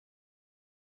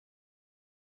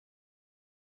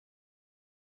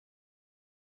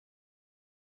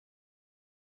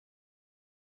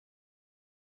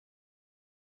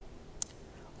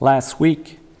Last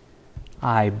week,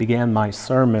 I began my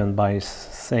sermon by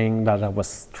saying that I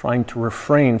was trying to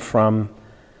refrain from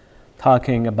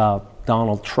talking about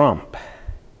Donald Trump.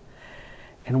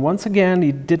 And once again,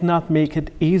 he did not make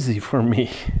it easy for me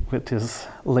with his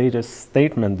latest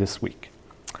statement this week.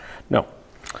 No.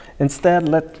 Instead,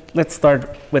 let's start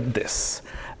with this.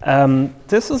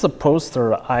 This is a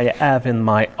poster I have in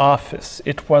my office.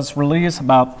 It was released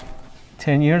about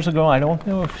 10 years ago. I don't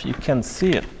know if you can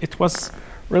see it. It was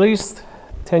released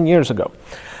 10 years ago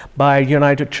by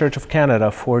United Church of Canada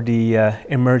for the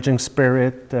Emerging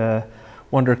Spirit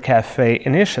Wonder Cafe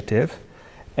initiative.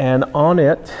 And on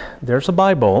it, there's a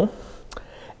Bible,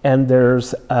 and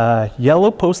there's a yellow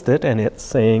post-it, and it's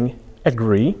saying,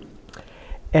 agree.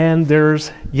 And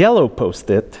there's yellow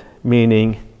post-it,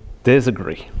 meaning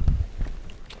disagree.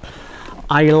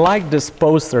 I like this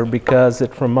poster because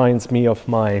it reminds me of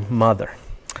my mother.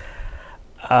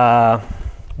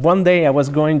 One day I was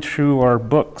going through our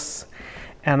books,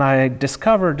 and I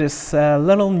discovered this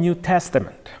little New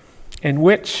Testament in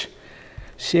which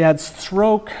she had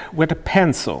stroked with a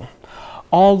pencil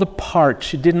all the parts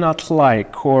she did not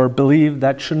like or believe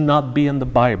that should not be in the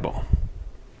Bible.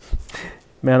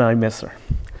 Man, I miss her.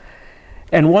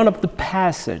 And one of the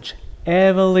passages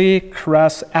heavily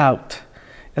crossed out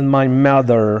in my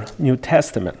mother New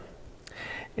Testament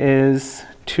is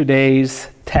today's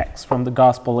text from the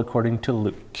Gospel according to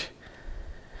Luke.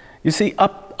 You see,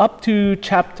 up to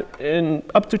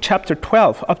chapter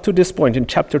 12, up to this point in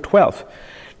chapter 12,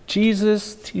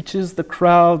 Jesus teaches the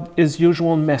crowd his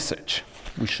usual message.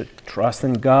 We should trust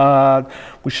in God.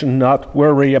 We should not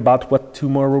worry about what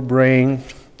tomorrow brings.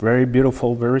 Very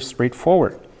beautiful, very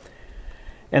straightforward.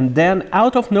 And then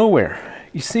out of nowhere,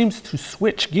 he seems to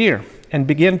switch gear and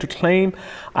begin to claim,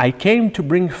 I came to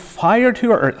bring fire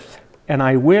to earth, and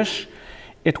I wish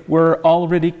it were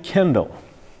already kindled.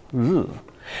 Ooh.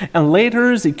 And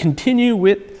later he continues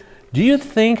with, do you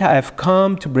think I have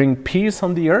come to bring peace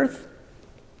on the earth?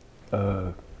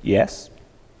 Yes.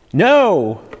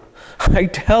 No, I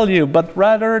tell you, but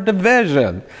rather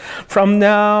division. From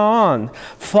now on,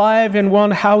 5 in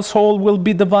one household will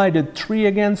be divided, 3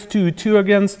 against 2, 2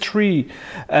 against 3,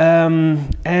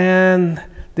 and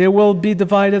they will be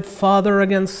divided father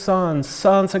against son,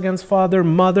 sons against father,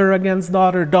 mother against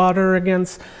daughter, daughter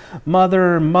against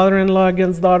mother, mother-in-law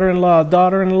against daughter-in-law,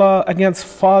 daughter-in-law against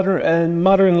father and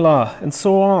mother-in-law, and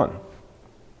so on.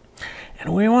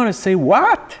 And we want to say,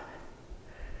 what?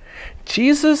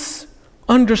 Jesus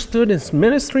understood his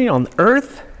ministry on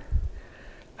earth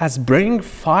as bringing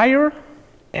fire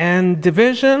and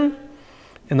division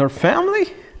in our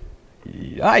family?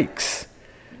 Yikes.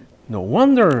 No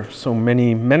wonder so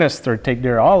many ministers take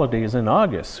their holidays in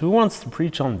August. Who wants to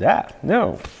preach on that?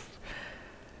 No.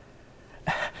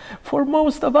 For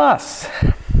most of us,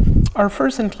 our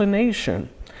first inclination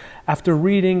after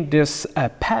reading this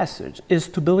passage is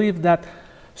to believe that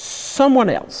someone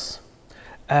else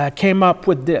came up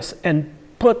with this and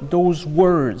put those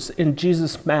words in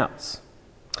Jesus' mouth.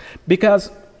 Because,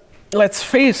 let's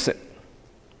face it,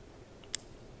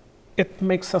 it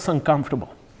makes us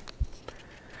uncomfortable.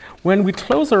 When we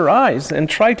close our eyes and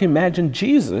try to imagine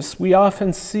Jesus, we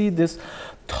often see this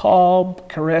tall,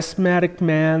 charismatic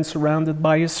man surrounded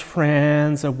by his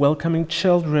friends and welcoming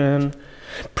children,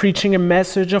 preaching a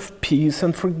message of peace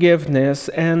and forgiveness,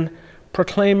 and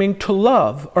proclaiming to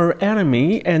love our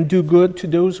enemy and do good to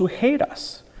those who hate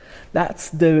us. That's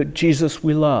the Jesus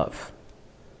we love.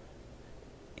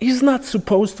 He's not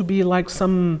supposed to be like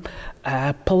some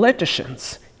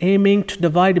politicians aiming to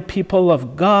divide the people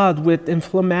of God with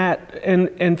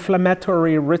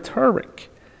inflammatory rhetoric.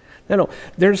 No,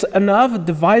 there's enough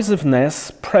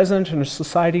divisiveness present in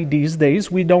society these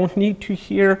days. We don't need to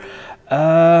hear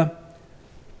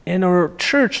in our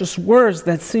church's words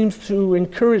that seems to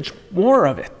encourage more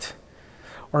of it.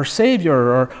 Our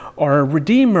Savior, or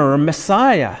Redeemer, or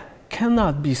Messiah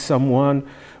cannot be someone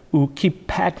who keep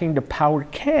packing the power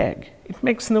keg. It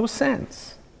makes no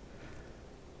sense.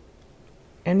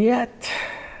 And yet,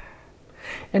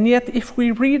 if we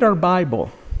read our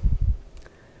Bible,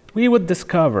 we would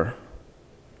discover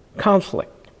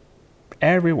conflict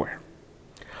everywhere.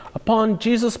 Upon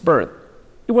Jesus' birth,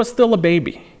 he was still a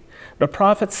baby. The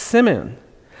prophet Simeon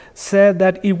said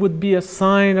that he would be a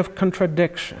sign of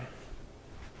contradiction.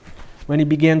 When he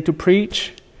began to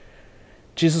preach,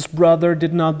 Jesus' brother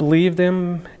did not believe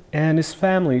him, and his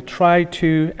family tried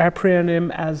to apprehend him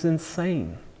as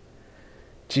insane.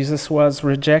 Jesus was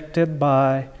rejected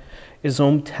by his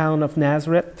hometown of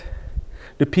Nazareth.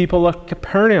 The people of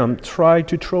Capernaum tried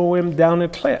to throw him down a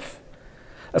cliff.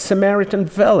 A Samaritan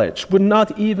village would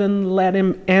not even let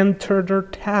him enter their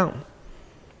town.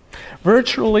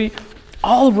 Virtually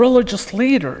all religious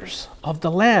leaders of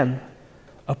the land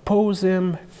oppose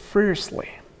him fiercely.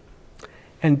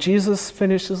 And Jesus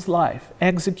finished his life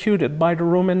executed by the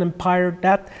Roman Empire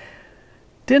that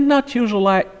did not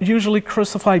usually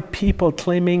crucify people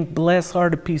claiming, "Blessed are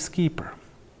the peacekeeper."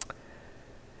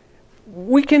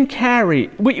 We can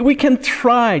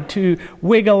try to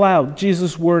wiggle out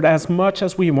Jesus' word as much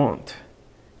as we want.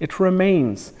 It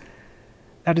remains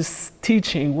that his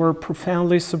teaching were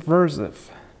profoundly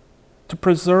subversive. To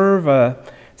preserve a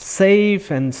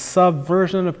safe and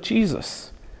subversion of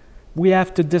Jesus, we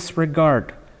have to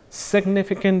disregard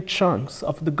significant chunks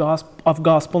of the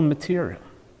gospel material.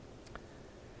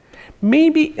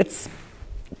 Maybe it's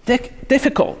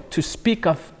difficult to speak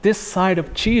of this side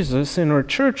of Jesus in our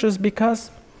churches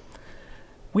because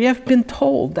we have been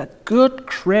told that good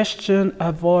Christians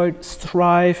avoid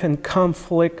strife and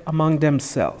conflict among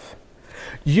themselves.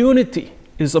 Unity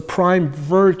is a prime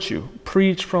virtue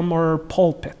preached from our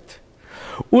pulpit.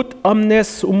 Ut omnes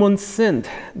summunt sint,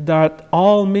 that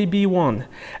all may be one,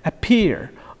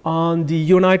 appear on the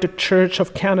United Church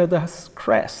of Canada's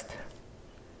crest.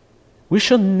 We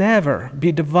should never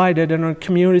be divided in our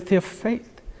community of faith.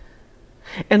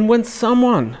 And when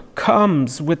someone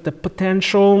comes with a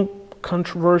potential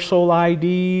controversial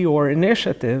idea or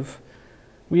initiative,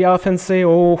 we often say,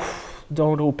 "Oh,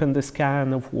 don't open this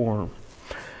can of worms.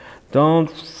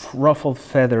 Don't ruffle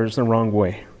feathers the wrong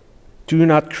way. Do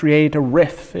not create a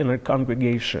rift in a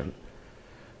congregation.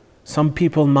 Some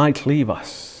people might leave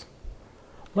us.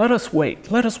 Let us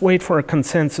wait. Let us wait for a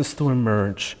consensus to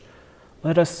emerge.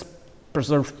 Let us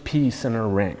preserve peace in our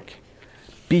rank.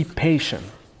 Be patient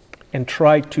and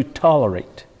try to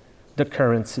tolerate the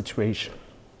current situation."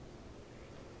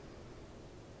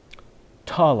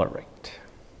 Tolerate.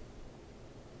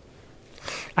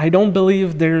 I don't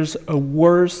believe there's a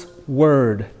worse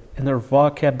word in our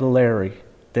vocabulary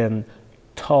than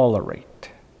tolerate.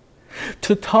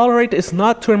 To tolerate is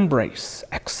not to embrace,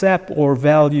 accept, or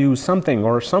value something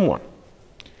or someone.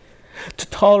 To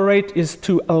tolerate is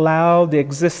to allow the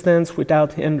existence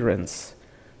without hindrance,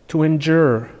 to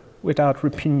endure without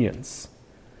repugnance.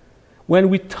 When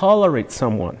we tolerate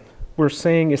someone, we're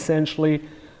saying essentially,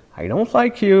 "I don't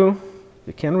like you,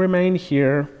 you can remain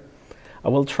here. I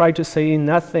will try to say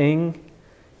nothing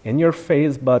in your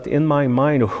face, but in my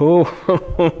mind,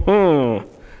 oh."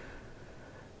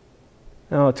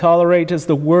 Now, tolerate is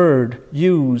the word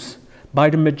used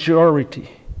by the majority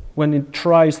when it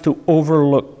tries to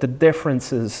overlook the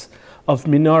differences of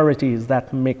minorities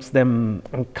that makes them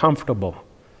uncomfortable.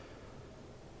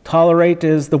 Tolerate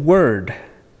is the word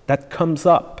that comes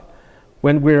up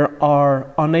when we are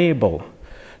unable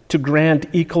to grant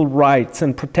equal rights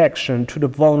and protection to the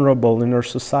vulnerable in our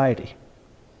society.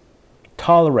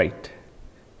 Tolerate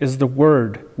is the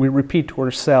word we repeat to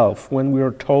ourselves when we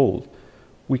are told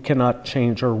we cannot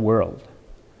change our world.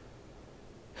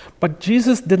 But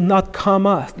Jesus did not come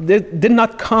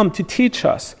to teach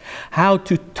us how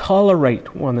to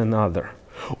tolerate one another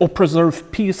or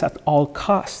preserve peace at all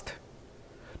cost.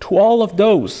 To all of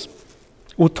those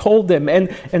who told them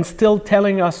and still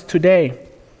telling us today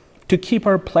to keep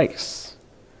our place,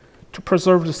 to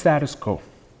preserve the status quo,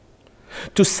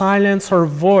 to silence our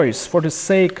voice for the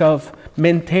sake of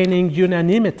maintaining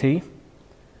unanimity,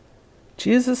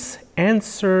 Jesus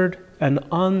answered an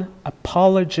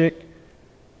unapologetic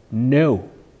no.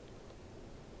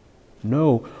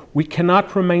 No, we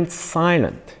cannot remain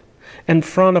silent in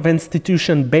front of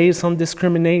institutions based on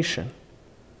discrimination.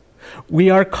 We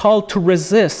are called to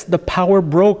resist the power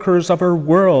brokers of our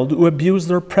world who abuse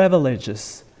their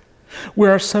privileges. We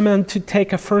are summoned to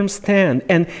take a firm stand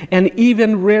and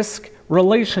even risk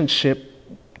relationship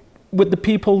with the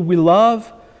people we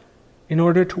love in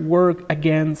order to work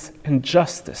against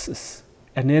injustices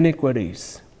and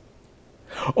inequities.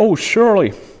 Oh,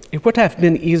 surely it would have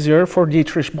been easier for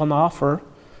Dietrich Bonhoeffer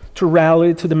to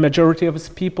rally to the majority of his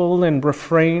people and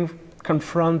refrain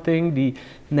confronting the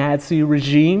Nazi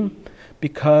regime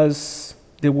because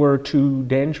they were too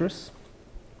dangerous.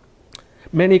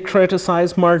 Many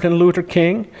criticized Martin Luther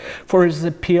King for his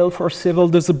appeal for civil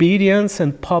disobedience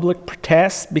and public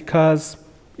protest because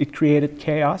it created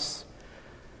chaos.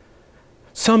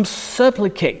 Some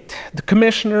supplicate the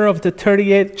commissioner of the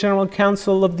 38th General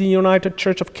Council of the United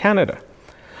Church of Canada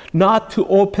not to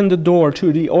open the door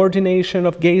to the ordination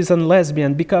of gays and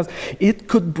lesbians because it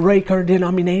could break our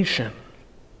denomination.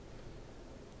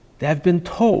 They have been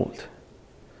told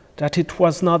that it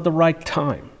was not the right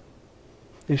time.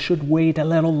 They should wait a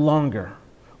little longer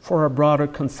for a broader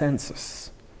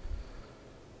consensus.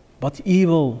 But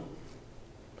evil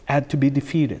had to be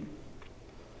defeated.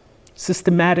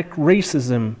 Systematic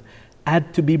racism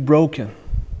had to be broken.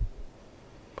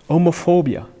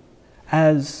 Homophobia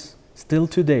has still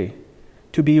today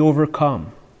to be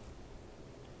overcome.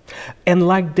 And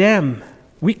like them,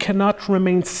 we cannot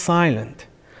remain silent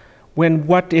when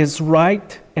what is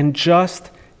right and just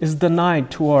is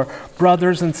denied to our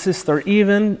brothers and sisters,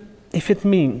 even if it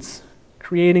means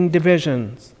creating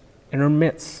divisions in our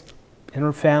midst, in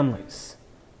our families.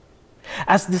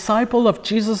 As disciples of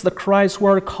Jesus the Christ, we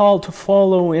are called to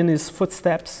follow in his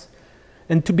footsteps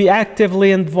and to be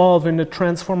actively involved in the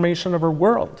transformation of our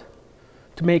world,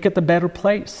 to make it a better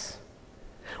place.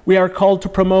 We are called to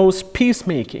promote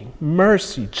peacemaking,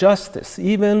 mercy, justice,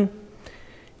 even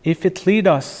if it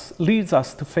leads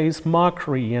us to face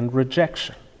mockery and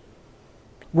rejection.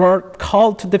 We are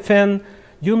called to defend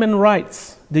human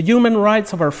rights, the human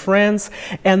rights of our friends,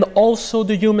 and also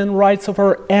the human rights of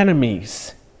our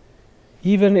enemies,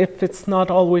 even if it's not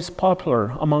always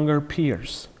popular among our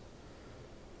peers.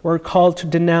 We're called to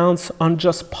denounce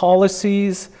unjust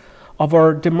policies of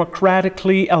our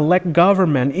democratically elected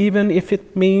government, even if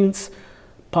it means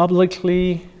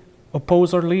publicly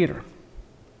oppose our leader.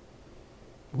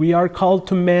 We are called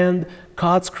to mend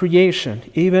God's creation,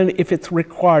 even if it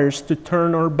requires to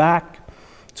turn our back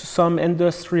to some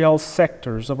industrial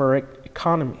sectors of our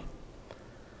economy.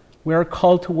 We are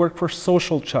called to work for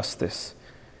social justice,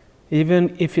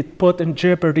 even if it puts in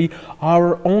jeopardy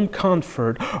our own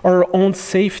comfort, our own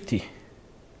safety.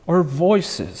 Our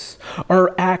voices,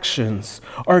 our actions,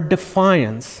 our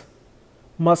defiance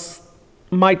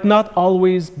might not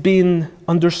always be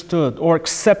understood or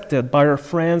accepted by our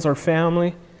friends or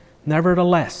family.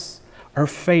 Nevertheless, our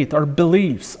faith, our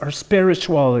beliefs, our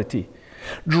spirituality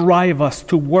drive us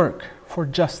to work for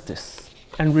justice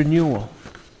and renewal.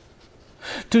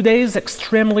 Today's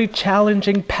extremely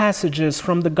challenging passages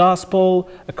from the Gospel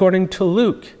according to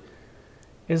Luke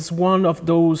is one of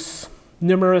those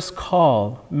numerous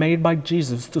calls made by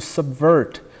Jesus to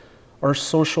subvert our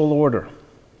social order.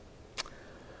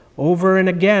 Over and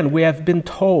again, we have been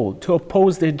told to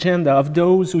oppose the agenda of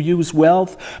those who use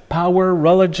wealth, power,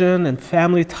 religion, and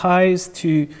family ties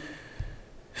to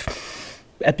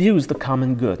abuse the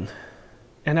common good.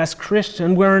 And as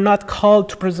Christians, we are not called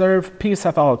to preserve peace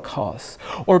at all costs,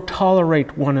 or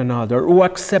tolerate one another, or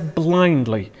accept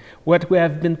blindly what we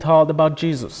have been taught about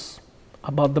Jesus,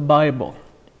 about the Bible.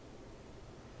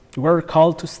 We're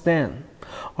called to stand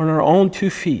on our own 2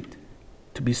 feet,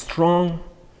 to be strong,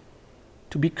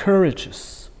 to be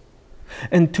courageous,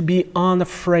 and to be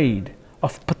unafraid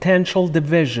of potential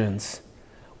divisions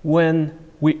when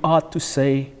we ought to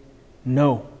say,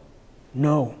 no,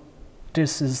 no,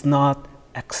 this is not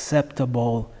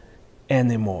acceptable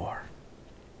anymore.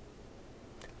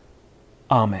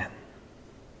 Amen.